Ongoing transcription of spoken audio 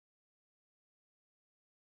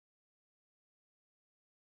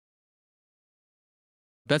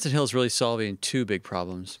Benson Hill is really solving two big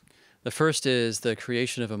problems. The first is the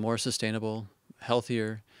creation of a more sustainable,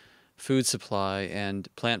 healthier food supply and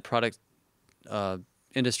plant product uh,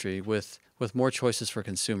 industry with more choices for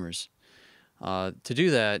consumers. To do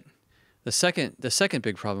that, the second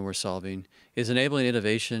big problem we're solving is enabling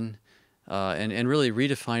innovation and really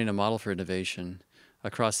redefining a model for innovation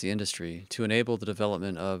across the industry to enable the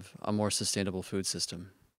development of a more sustainable food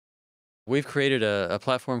system. We've created a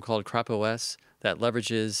platform called Skroch that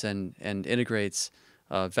leverages and integrates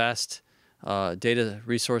vast data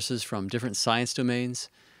resources from different science domains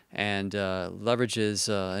and leverages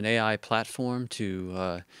an AI platform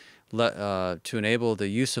to enable the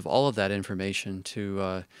use of all of that information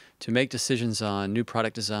to make decisions on new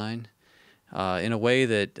product design in a way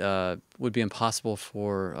that would be impossible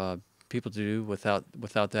for people to do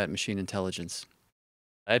without that machine intelligence.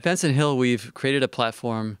 At Benson Hill, we've created a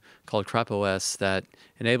platform called Skroch that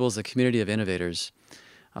enables a community of innovators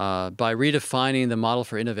by redefining the model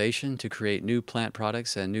for innovation to create new plant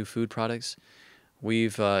products and new food products.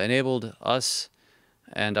 We've enabled us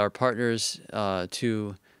and our partners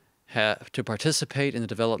to participate in the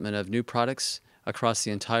development of new products across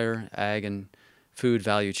the entire ag and food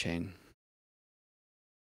value chain.